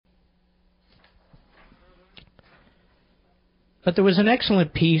But there was an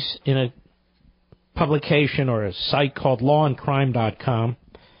excellent piece in a publication or a site called lawandcrime.com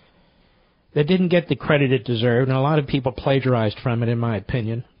that didn't get the credit it deserved, and a lot of people plagiarized from it, in my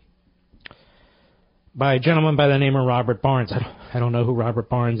opinion, by a gentleman by the name of Robert Barnes. I don't know who Robert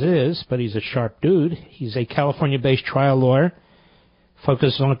Barnes is, but he's a sharp dude. He's a California-based trial lawyer,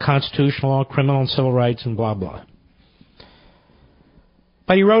 focuses on constitutional law, criminal and civil rights, and blah, blah.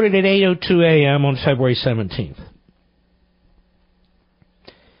 But he wrote it at 8:02 a.m. on February 17th.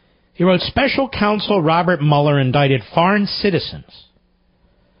 He wrote, Special Counsel Robert Mueller indicted foreign citizens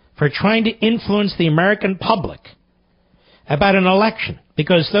for trying to influence the American public about an election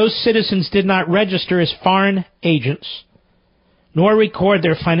because those citizens did not register as foreign agents nor record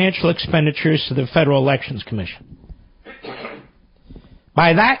their financial expenditures to the Federal Elections Commission.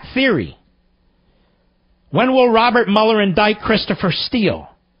 By that theory, when will Robert Mueller indict Christopher Steele,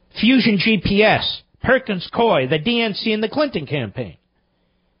 Fusion GPS, Perkins Coie, the DNC, and the Clinton campaign?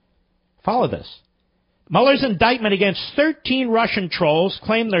 Follow this. Mueller's indictment against 13 Russian trolls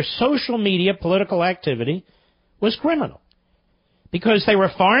claimed their social media political activity was criminal because they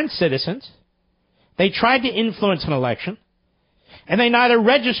were foreign citizens, they tried to influence an election, and they neither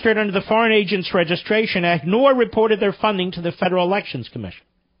registered under the Foreign Agents Registration Act nor reported their funding to the Federal Elections Commission.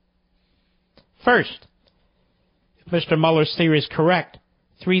 First, if Mr. Mueller's theory is correct,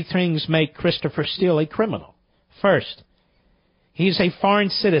 three things make Christopher Steele a criminal. First, he's a foreign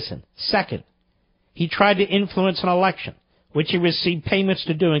citizen. Second, he tried to influence an election, which he received payments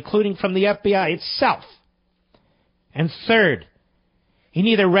to do, including from the FBI itself. And third, he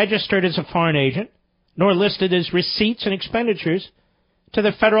neither registered as a foreign agent nor listed his receipts and expenditures to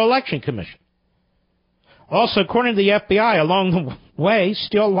the Federal Election Commission. Also, according to the FBI, along the way,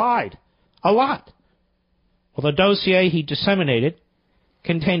 Steele lied a lot. Well, the dossier he disseminated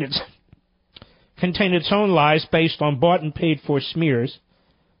contained its own lies based on bought and paid for smears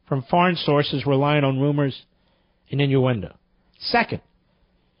from foreign sources relying on rumors and innuendo. Second,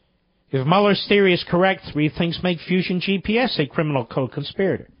 if Mueller's theory is correct, three things make Fusion GPS a criminal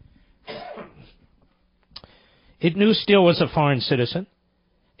co-conspirator. It knew Steele was a foreign citizen.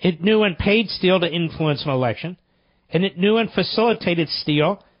 It knew and paid Steele to influence an election. And it knew and facilitated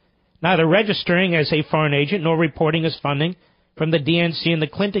Steele neither registering as a foreign agent nor reporting his funding from the DNC and the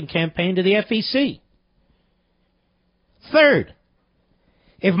Clinton campaign to the FEC. Third,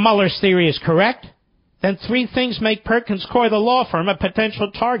 if Mueller's theory is correct, then three things make Perkins Coie, the law firm, a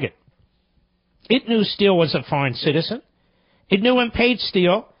potential target. It knew Steele was a foreign citizen. It knew and paid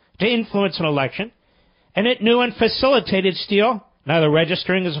Steele to influence an election. And it knew and facilitated Steele neither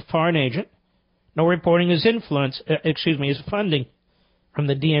registering as a foreign agent nor reporting his his funding from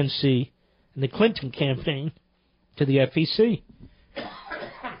the DNC and the Clinton campaign to the FEC.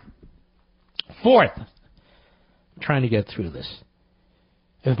 Fourth, I'm trying to get through this.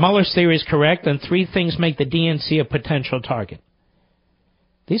 If Mueller's theory is correct, then three things make the DNC a potential target.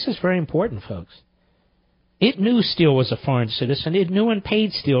 This is very important, folks. It knew Steele was a foreign citizen. It knew and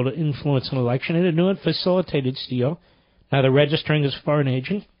paid Steele to influence an election. And it knew and facilitated Steele neither registering as a foreign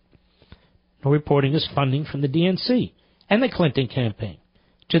agent nor reporting his funding from the DNC and the Clinton campaign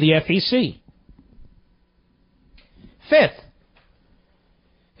to the FEC. Fifth,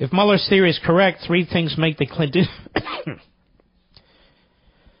 if Mueller's theory is correct, three things make the Clinton...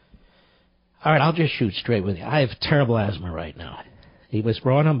 All right, I'll just shoot straight with you. I have terrible asthma right now. It was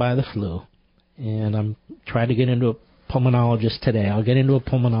brought on by the flu, and I'm trying to get into a pulmonologist today. I'll get into a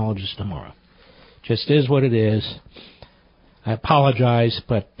pulmonologist tomorrow. Just is what it is. I apologize,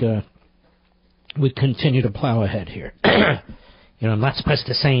 but we continue to plow ahead here. I'm not supposed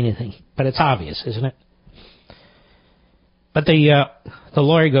to say anything, but it's obvious, isn't it? But the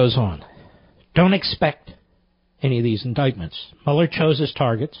lawyer goes on. Don't expect any of these indictments. Mueller chose his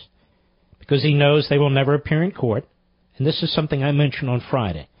targets because he knows they will never appear in court, and this is something I mentioned on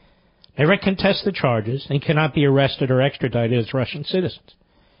Friday. Never contest the charges and cannot be arrested or extradited as Russian citizens.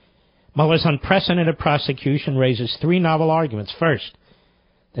 Mueller's unprecedented prosecution raises three novel arguments. First,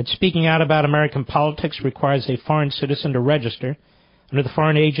 that speaking out about American politics requires a foreign citizen to register under the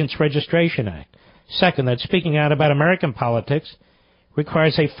Foreign Agents Registration Act. Second, that speaking out about American politics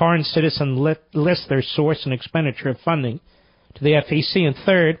requires a foreign citizen list their source and expenditure of funding to the FEC. And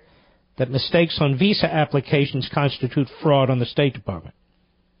third, that mistakes on visa applications constitute fraud on the State Department.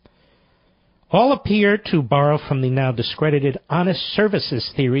 All appear to borrow from the now discredited honest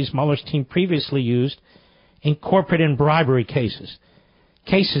services theories Mueller's team previously used in corporate and bribery cases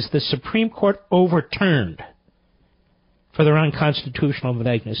the Supreme Court overturned for their unconstitutional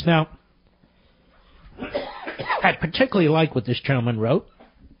vagueness. Now, I particularly like what this gentleman wrote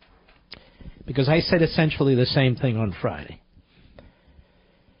because I said essentially the same thing on Friday.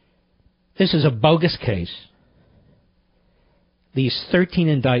 This is a bogus case. These 13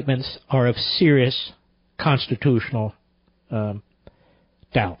 indictments are of serious constitutional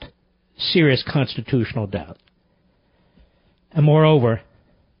doubt. Serious constitutional doubt. And moreover,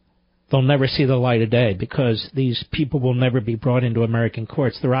 they'll never see the light of day because these people will never be brought into American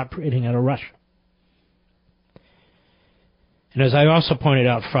courts. They're operating out of Russia. And as I also pointed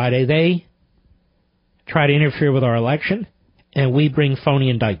out Friday, they try to interfere with our election, and we bring phony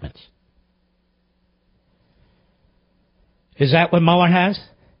indictments. Is that what Mueller has?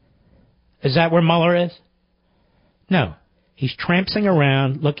 Is that where Mueller is? No. He's tramping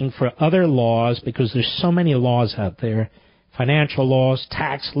around looking for other laws because there's so many laws out there. Financial laws,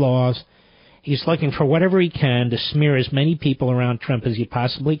 tax laws. He's looking for whatever he can to smear as many people around Trump as he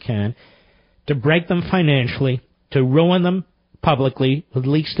possibly can, to break them financially, to ruin them publicly with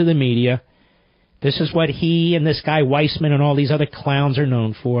leaks to the media. This is what he and this guy Weissman and all these other clowns are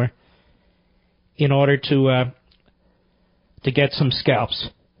known for in order to get some scalps,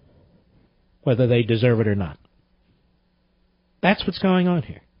 whether they deserve it or not. That's what's going on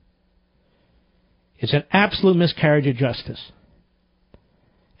here. It's an absolute miscarriage of justice.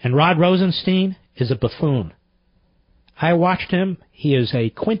 And Rod Rosenstein is a buffoon. I watched him. He is a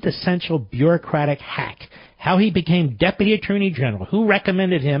quintessential bureaucratic hack. How he became Deputy Attorney General, who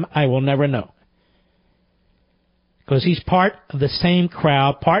recommended him, I will never know. Because he's part of the same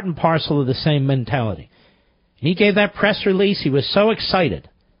crowd, part and parcel of the same mentality. And he gave that press release. He was so excited.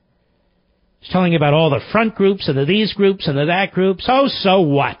 He's telling about all the front groups and the these groups and the that groups. Oh, so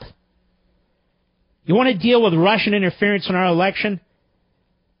what? You want to deal with Russian interference in our election?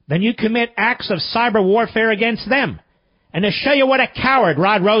 Then you commit acts of cyber warfare against them. And to show you what a coward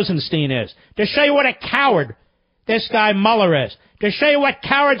Rod Rosenstein is, to show you what a coward this guy Mueller is, to show you what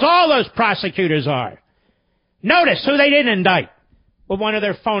cowards all those prosecutors are. Notice who they didn't indict with one of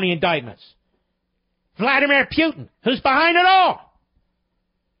their phony indictments. Vladimir Putin, who's behind it all.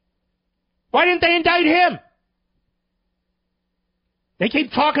 Why didn't they indict him? They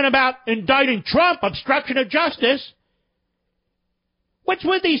keep talking about indicting Trump, obstruction of justice. What's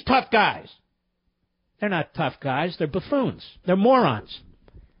with these tough guys? They're not tough guys. They're buffoons. They're morons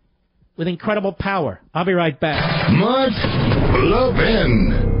with incredible power. I'll be right back. Mark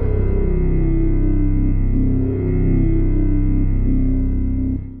Levin.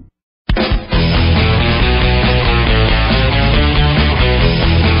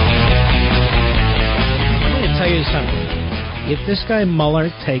 If this guy Mueller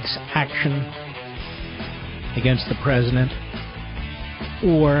takes action against the president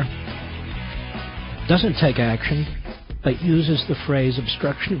or doesn't take action but uses the phrase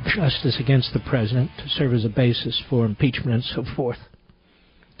obstruction of justice against the president to serve as a basis for impeachment and so forth,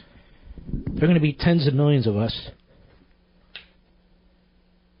 there are going to be tens of millions of us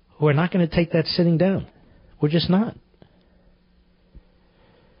who are not going to take that sitting down. We're just not.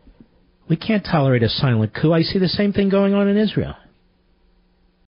 We can't tolerate a silent coup. I see the same thing going on in Israel.